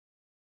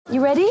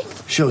You ready?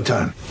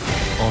 Showtime.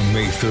 On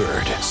May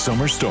 3rd,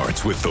 summer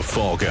starts with The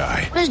Fall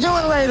Guy. Let's do it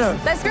later.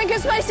 Let's drink a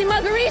spicy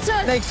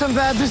margarita. Make some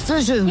bad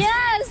decisions.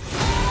 Yes!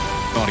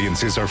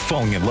 Audiences are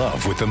falling in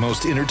love with the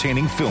most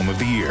entertaining film of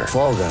the year.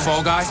 Fall Guy.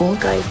 Fall Guy? Fall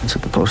Guy. That's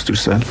what the poster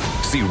said.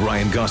 See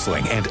Ryan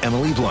Gosling and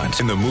Emily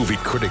Blunt in the movie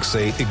critics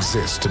say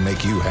exists to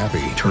make you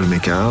happy. Trying to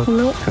make it out?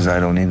 Nope. Because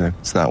I don't either.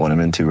 It's not what I'm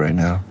into right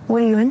now.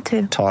 What are you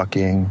into?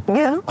 Talking.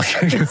 Yeah.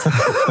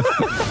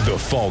 The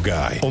Fall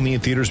Guy. Only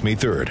in theaters May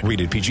 3rd.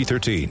 Rated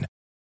PG-13.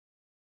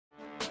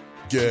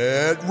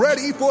 Get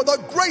ready for the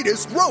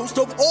greatest roast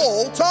of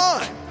all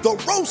time. The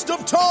Roast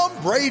of Tom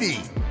Brady.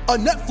 A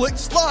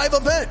Netflix live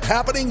event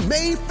happening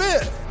May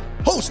 5th.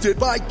 Hosted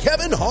by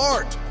Kevin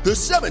Hart. The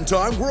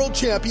 7-time world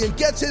champion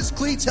gets his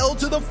cleats held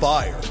to the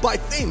fire by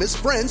famous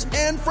friends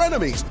and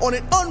frenemies on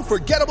an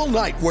unforgettable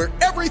night where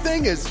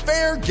everything is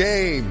fair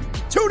game.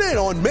 Tune in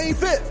on May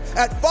 5th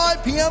at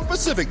 5 p.m.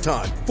 Pacific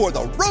time for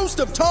the Roast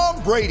of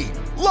Tom Brady.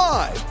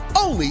 Live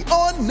only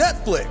on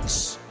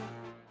Netflix.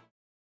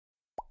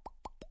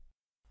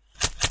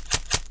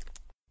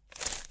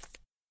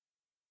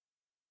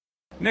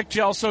 Nick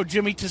Gelso,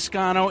 Jimmy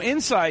Toscano,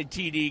 inside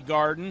TD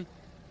Garden.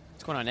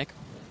 What's going on, Nick?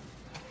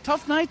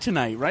 Tough night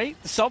tonight, right?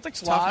 The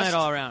Celtics lost. Tough night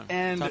all around.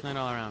 And Tough night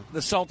all around. The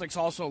Celtics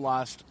also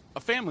lost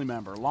a family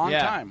member, long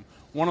Yeah. time.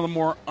 One of the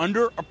more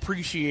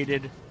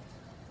underappreciated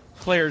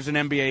players in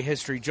NBA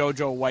history,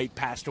 JoJo White,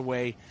 passed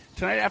away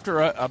tonight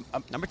after a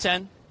Number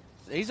 10.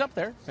 he's up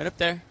there. Right up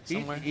there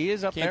somewhere. He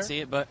is up there. Can't see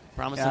it, but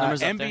promise the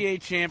number's up there.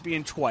 NBA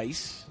champion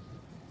twice.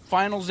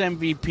 Finals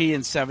MVP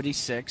in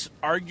 76.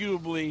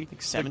 Arguably...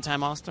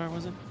 7-time All-Star,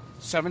 was it?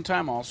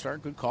 7-time All-Star.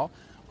 Good call.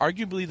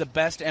 Arguably the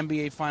best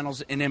NBA Finals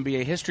in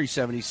NBA history,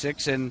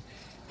 76. And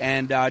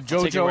JoJo...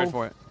 I'll take your word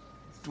for it.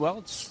 Well,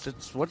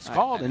 it's what it's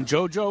called. And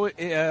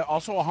JoJo,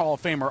 also a Hall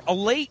of Famer. A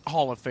late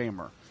Hall of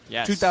Famer.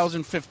 Yes.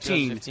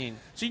 2015.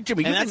 So,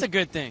 Jimmy, and that's a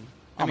good thing.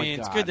 Oh I mean, my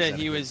it's God, good that is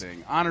he a good was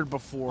thing? Honored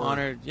before.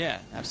 honored. Yeah,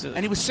 absolutely.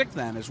 And he was sick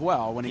then as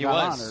well when he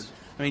got was. honored.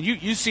 I mean,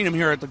 you've seen him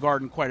here at the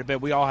Garden quite a bit.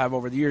 We all have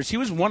over the years. He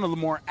was one of the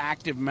more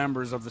active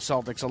members of the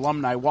Celtics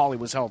alumni while he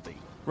was healthy.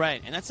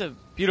 Right, and that's a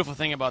beautiful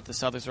thing about the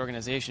Celtics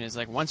organization is,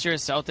 like, once you're a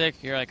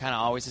Celtic, you're, like, kind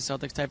of always a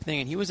Celtics type of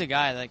thing. And he was a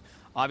guy, like,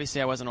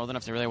 obviously I wasn't old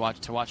enough to really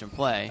watch him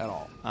play. At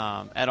all.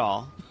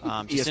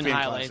 Just in ESPN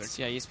highlights. Classics.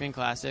 Yeah, ESPN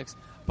Classics.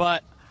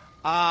 But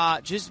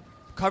just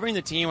covering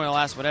the team over the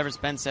last, whatever it's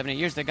been, 7-8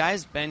 years, the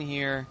guy's been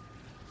here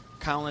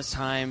countless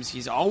times.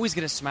 He's always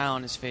got a smile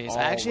on his face.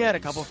 I actually had a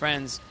couple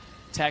friends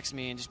text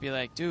me and just be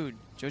like, dude,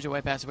 JoJo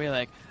White passed away.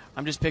 Like,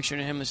 I'm just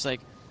picturing him just,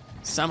 like,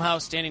 somehow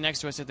standing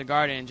next to us at the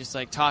Garden and just,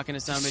 like, talking to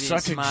somebody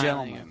Such and a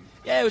smiling. gentleman.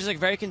 Yeah, it was, like,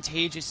 very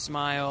contagious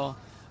smile.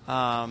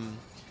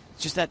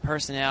 Just that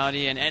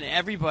personality. And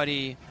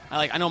everybody,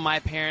 I know my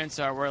parents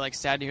were, like,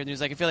 sad to hear the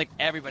news. Like, I feel like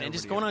everybody. And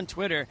just going on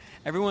Twitter,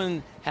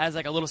 everyone has,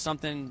 like, a little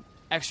something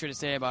extra to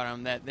say about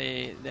him that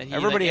he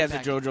Everybody like,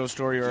 has a JoJo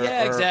story or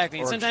yeah, exactly.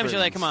 Or and sometimes you're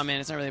like, come on, man,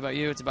 it's not really about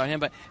you, it's about him.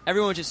 But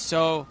everyone was just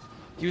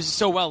he was just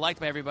so well liked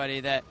by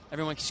everybody that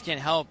everyone just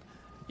can't help,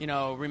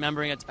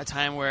 remembering a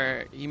time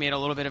where he made a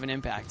little bit of an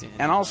impact.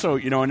 And also,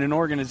 in an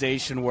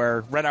organization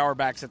where Red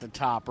Auerbach's at the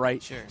top,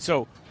 right? Sure.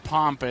 So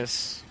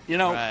pompous. Right.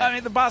 I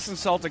mean, the Boston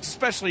Celtics,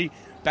 especially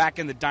back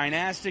in the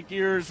dynastic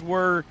years,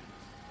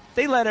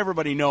 they let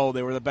everybody know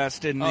they were the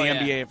best in the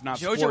NBA, if not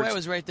JoJo sports. White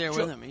was right there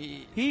with him.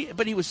 He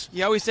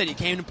always said he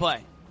came to play.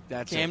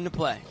 Came to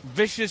play.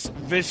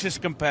 Vicious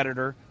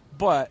competitor,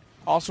 but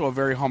also a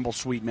very humble,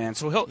 sweet man.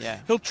 So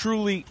he'll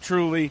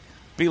truly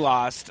be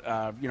lost.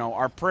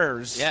 Our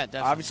prayers,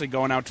 obviously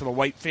going out to the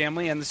White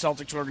family and the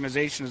Celtics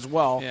organization as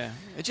well. Yeah,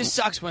 it just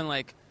sucks when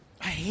I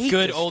hate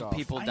good this old stuff.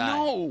 people I die.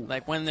 know.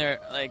 Like when they're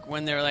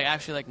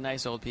actually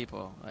nice old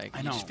people. Like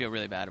you just feel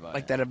really bad about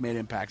it. That have made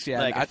impacts.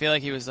 Yeah, I feel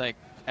like he was like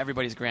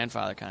everybody's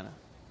grandfather kind of.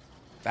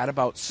 That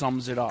about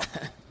sums it up.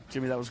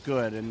 Jimmy, that was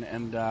good.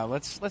 And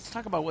let's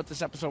talk about what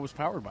this episode was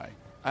powered by.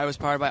 I was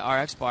powered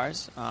by RX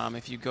Bars.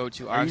 If you go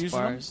to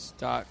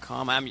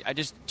rxbars.com, I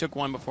just took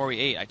one before we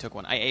ate. I ate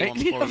one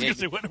before we ate.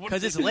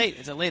 Because it's late.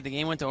 It's late. The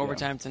game went to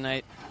overtime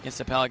tonight against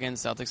the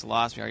Pelicans. Celtics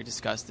lost. We already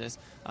discussed this.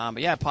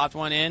 But yeah, popped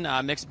one in.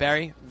 Mixed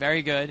berry.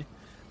 Very good.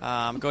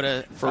 Go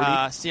to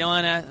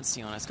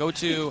CLNS. Go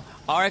to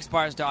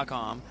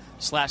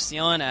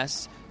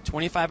rxbars.com/CLNS.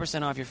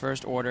 25% off your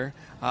first order.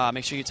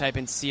 Make sure you type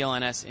in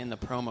CLNS in the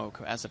promo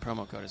as the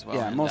promo code as well.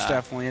 Yeah, most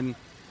definitely. And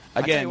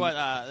I tell again, you what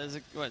is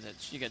it?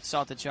 You get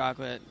salted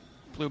chocolate,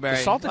 blueberry.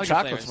 the salted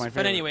chocolate's flavors.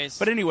 my favorite.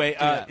 But anyway,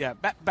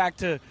 back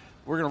to.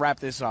 We're going to wrap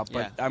this up,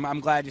 but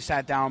I'm glad you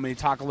sat down with me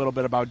to talk a little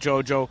bit about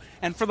JoJo.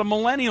 And for the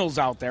millennials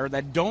out there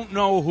that don't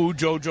know who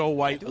JoJo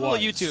White was. Do a little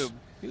YouTube.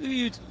 Do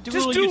a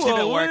little do YouTube a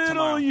at work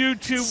tomorrow.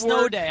 YouTube it's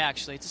snow work. day,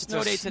 actually. It's a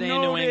snow day today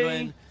in snow New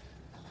England.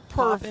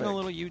 Perfect. Pop in a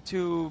little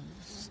YouTube.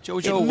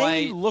 JoJo It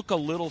may White. look a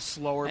little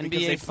slower NBA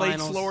because they played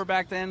finals. slower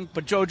back then,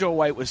 but JoJo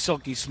White was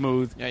silky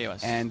smooth. Yeah, he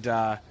was. And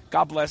God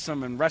bless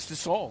him and rest his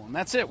soul. And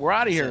that's it. We're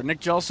out of here. Nick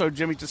Gelso,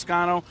 Jimmy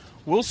Toscano.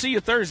 We'll see you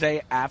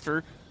Thursday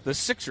after the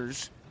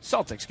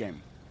Sixers-Celtics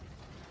game.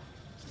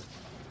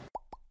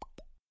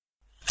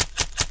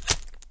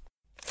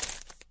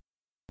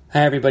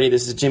 Hi everybody,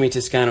 this is Jimmy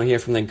Toscano here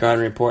from the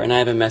Garden Report, and I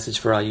have a message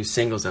for all you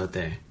singles out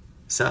there.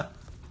 Sup?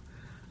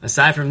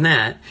 Aside from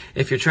that,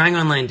 if you're trying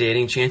online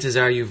dating, chances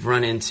are you've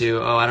run into,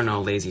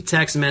 lazy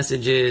text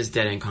messages,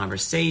 dead-end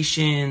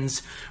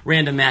conversations,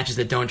 random matches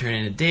that don't turn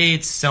into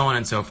dates, so on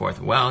and so forth.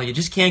 Well, you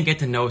just can't get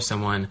to know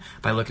someone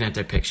by looking at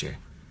their picture.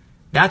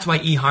 That's why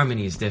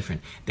eHarmony is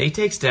different. They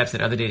take steps that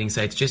other dating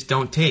sites just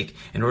don't take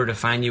in order to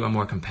find you a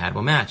more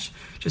compatible match.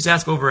 Just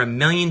ask over 1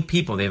 million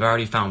people they've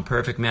already found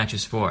perfect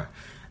matches for.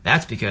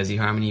 That's because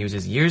eHarmony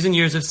uses years and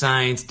years of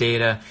science,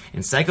 data,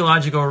 and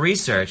psychological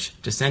research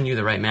to send you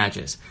the right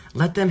matches.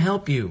 Let them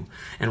help you.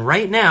 And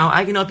right now,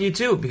 I can help you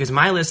too, because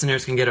my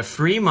listeners can get a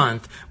free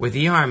month with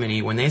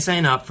eHarmony when they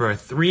sign up for a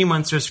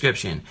 3-month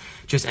subscription.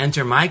 Just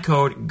enter my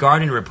code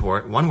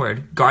GARDENREPORT, one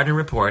word,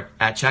 GARDENREPORT,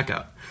 at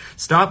checkout.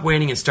 Stop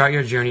waiting and start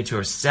your journey to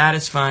a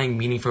satisfying,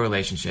 meaningful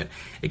relationship.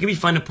 It can be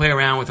fun to play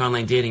around with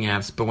online dating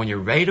apps, but when you're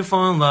ready to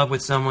fall in love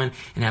with someone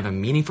and have a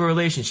meaningful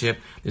relationship,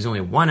 there's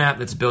only one app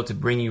that's built to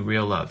bring you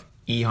real love,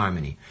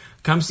 eHarmony.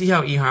 Come see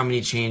how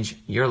eHarmony changed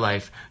your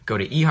life. Go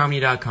to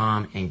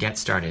eHarmony.com and get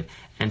started.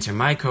 Enter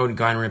my code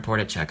GARDENREPORT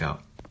at checkout.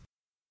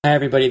 Hi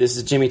everybody, this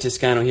is Jimmy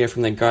Toscano here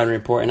from the Garden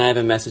Report, and I have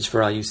a message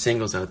for all you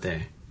singles out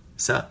there.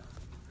 Sup?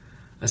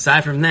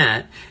 Aside from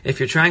that, if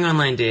you're trying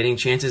online dating,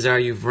 chances are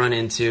you've run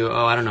into,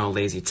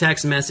 lazy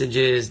text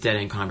messages,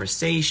 dead-end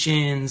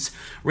conversations,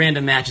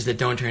 random matches that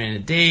don't turn into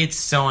dates,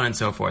 so on and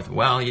so forth.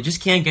 Well, you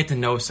just can't get to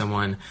know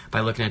someone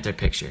by looking at their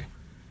picture.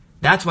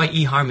 That's why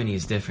eHarmony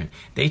is different.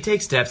 They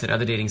take steps that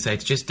other dating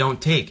sites just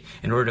don't take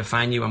in order to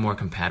find you a more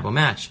compatible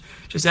match.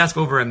 Just ask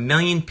over 1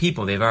 million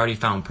people they've already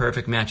found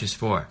perfect matches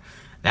for.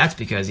 That's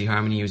because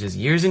eHarmony uses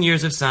years and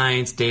years of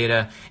science,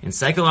 data, and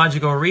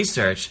psychological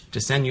research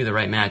to send you the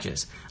right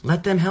matches.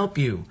 Let them help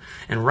you.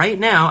 And right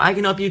now, I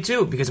can help you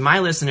too, because my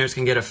listeners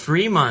can get a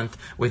free month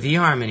with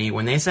eHarmony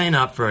when they sign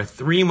up for a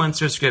 3-month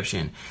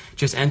subscription.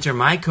 Just enter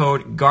my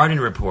code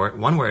GARDENREPORT,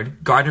 one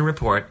word,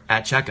 GARDENREPORT,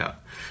 at checkout.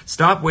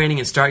 Stop waiting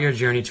and start your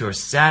journey to a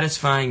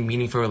satisfying,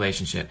 meaningful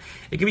relationship.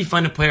 It can be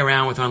fun to play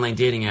around with online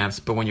dating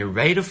apps, but when you're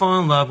ready to fall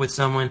in love with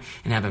someone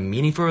and have a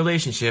meaningful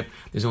relationship,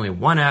 there's only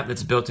one app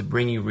that's built to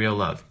bring you real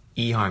love,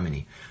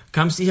 eHarmony.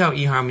 Come see how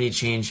eHarmony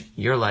changed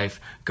your life.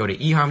 Go to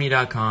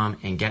eHarmony.com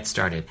and get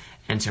started.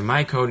 Enter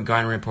my code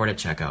GARDENREPORT at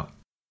checkout.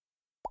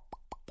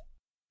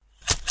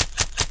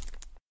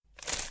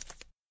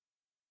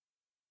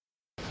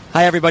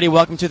 Hi, everybody.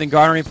 Welcome to the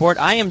Garden Report.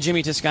 I am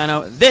Jimmy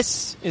Toscano.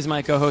 This is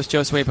my co-host,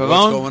 Josue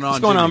Pavone. What's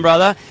going on,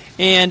 brother?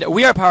 And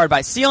we are powered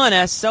by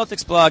CLNS,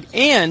 Celtics Blog,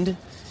 and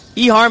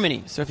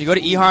eHarmony. So if you go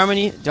to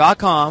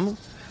eHarmony.com,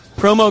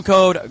 promo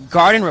code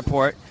Garden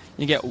Report,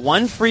 you get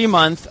 1 free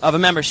month of a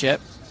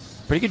membership.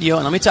 Pretty good deal.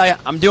 And let me tell you,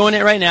 I'm doing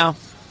it right now.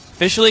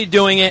 Officially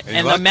doing it.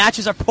 And the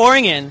matches are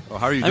pouring in. Well,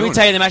 how are you doing? Let me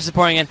tell you, the matches are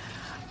pouring in.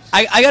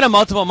 I got a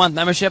multiple month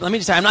membership. Let me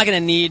just say, I'm not going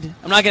to need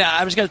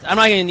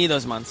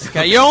those months.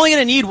 Okay? You're only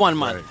going to need 1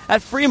 month. Right.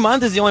 That free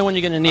month is the only one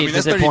you're going to need.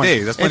 That's 30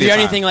 days. That's if you're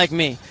anything like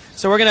me.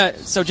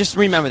 So just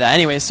remember that.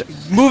 Anyways, so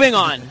moving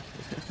on.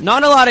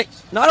 Not a lot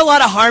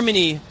of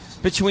harmony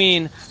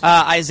between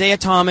Isaiah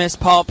Thomas,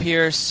 Paul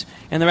Pierce,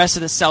 and the rest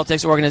of the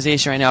Celtics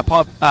organization right now.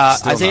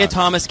 Isaiah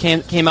Thomas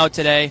came out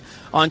today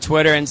on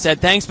Twitter and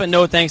said thanks but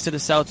no thanks to the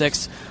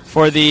Celtics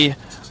for the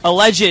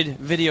alleged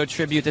video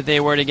tribute that they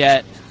were to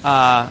get.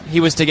 He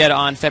was to get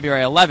on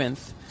February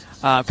 11th.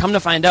 Come to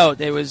find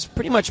out, it was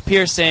pretty much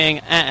Pierce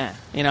saying,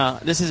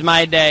 this is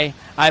my day.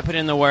 I put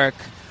in the work.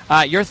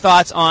 Your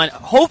thoughts on,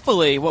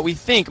 hopefully, what we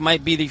think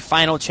might be the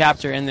final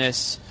chapter in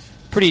this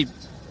pretty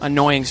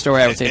annoying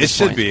story, I would say. It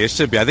should be.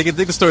 I think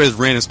the story has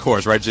ran its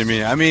course, right,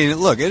 Jimmy? I mean,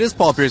 look, it is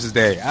Paul Pierce's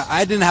day.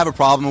 I didn't have a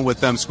problem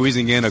with them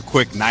squeezing in a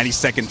quick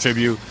 90-second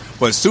tribute,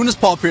 but as soon as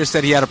Paul Pierce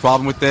said he had a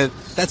problem with it,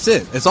 that's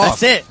it. It's off.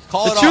 That's it.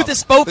 The truth is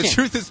spoken. The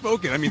truth is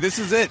spoken. I mean, this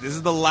is it. This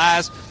is the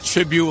last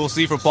tribute we'll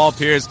see for Paul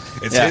Pierce.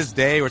 It's his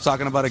day. We're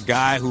talking about a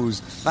guy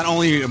who's not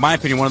only, in my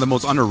opinion, one of the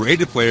most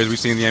underrated players we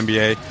see in the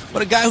NBA,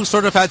 but a guy who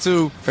sort of had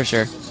to, for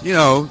sure,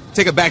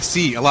 take a back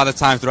seat a lot of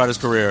times throughout his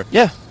career.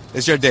 Yeah.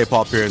 It's your day,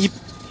 Paul Pierce.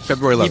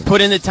 February 11th. He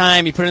put in the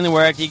time. He put in the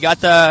work. He got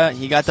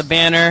the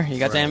banner. He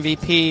got the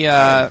MVP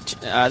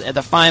at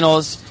the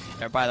finals.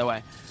 By the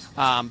way,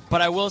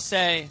 but I will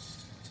say,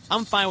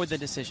 I'm fine with the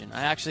decision.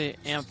 I actually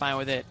am fine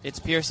with it. It's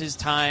Pierce's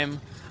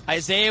time.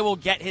 Isaiah will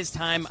get his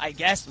time, I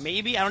guess,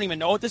 maybe. I don't even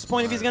know at this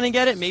point if he's going to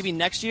get it. Maybe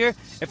next year.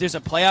 If there's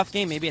a playoff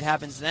game, maybe it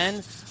happens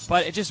then.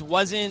 But it just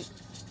wasn't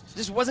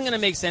going to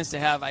make sense to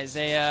have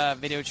Isaiah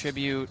video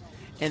tribute.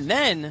 And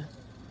then,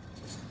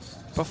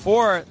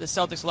 before the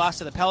Celtics lost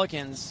to the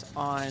Pelicans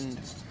on,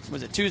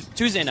 was it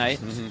Tuesday night,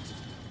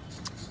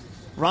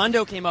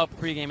 Rondo came up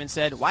pregame and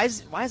said, "Why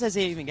is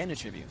Isaiah even getting a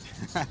tribute?"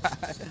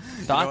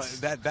 Thoughts?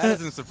 That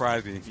doesn't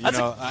surprise me. That's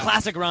a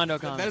classic Rondo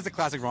comment. That is a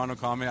classic Rondo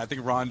comment. I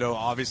think Rondo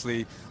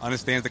obviously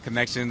understands the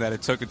connection that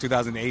it took in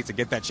 2008 to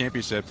get that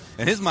championship.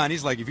 In his mind,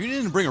 he's like, if you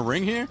didn't bring a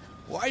ring here,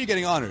 why are you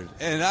getting honored?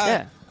 And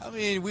I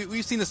mean,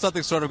 we've seen the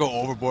Celtics sort of go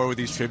overboard with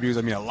these tributes.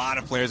 I mean, a lot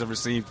of players have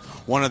received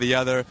one or the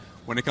other.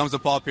 When it comes to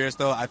Paul Pierce,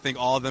 though, I think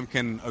all of them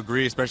can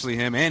agree, especially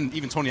him, and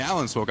even Tony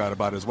Allen spoke out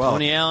about it as well.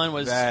 Tony Allen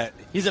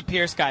he's a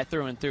Pierce guy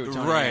through and through.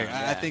 Tony right. Allen,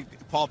 yeah. I think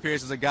Paul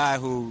Pierce is a guy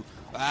who,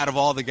 out of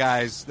all the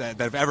guys that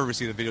have ever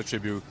received a video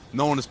tribute,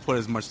 no one has put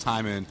as much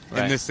time in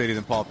this city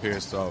than Paul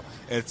Pierce. So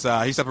it's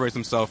he separates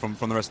himself from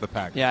the rest of the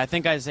pack. Yeah, I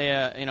think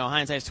Isaiah,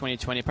 hindsight's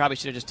 2020, probably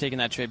should have just taken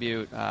that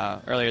tribute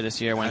earlier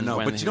this year. But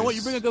you know what?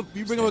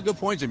 You bring up a good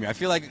point, Jimmy. I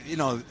feel like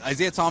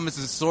Isaiah Thomas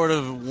is sort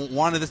of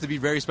wanted this to be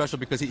very special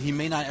because he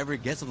may not ever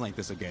get something like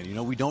this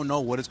again. We don't know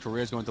what his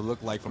career is going to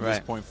look like from this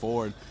point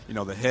forward.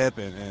 The hip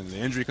and the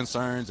injury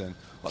concerns and.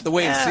 The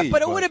wait and see.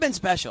 But it would have been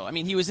special. I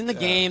mean, he was in the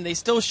game. They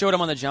still showed him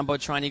on the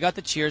Jumbotron. You got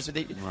the cheers.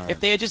 If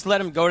they had just let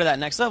him go to that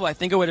next level, I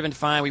think it would have been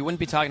fine. We wouldn't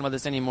be talking about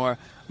this anymore.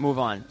 Move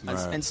on.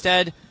 Right.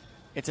 Instead,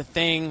 it's a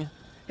thing.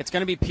 It's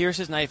going to be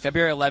Pierce's night,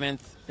 February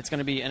 11th. It's going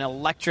to be an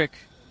electric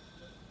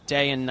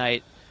day and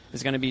night.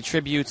 There's going to be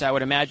tributes, I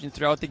would imagine,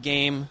 throughout the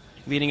game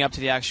leading up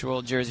to the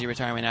actual jersey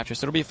retirement after.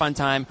 So it'll be a fun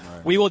time.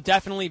 Right. We will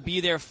definitely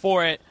be there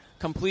for it.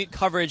 Complete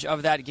coverage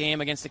of that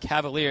game against the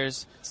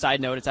Cavaliers.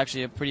 Side note, it's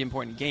actually a pretty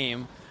important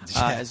game.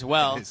 As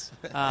well.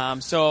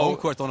 So home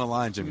court on the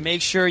line, Jimmy.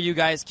 Make sure you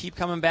guys keep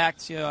coming back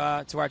to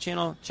our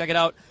channel. Check it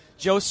out.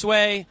 Joe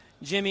Sway,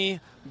 Jimmy,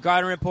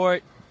 Garden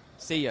Report.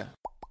 See ya.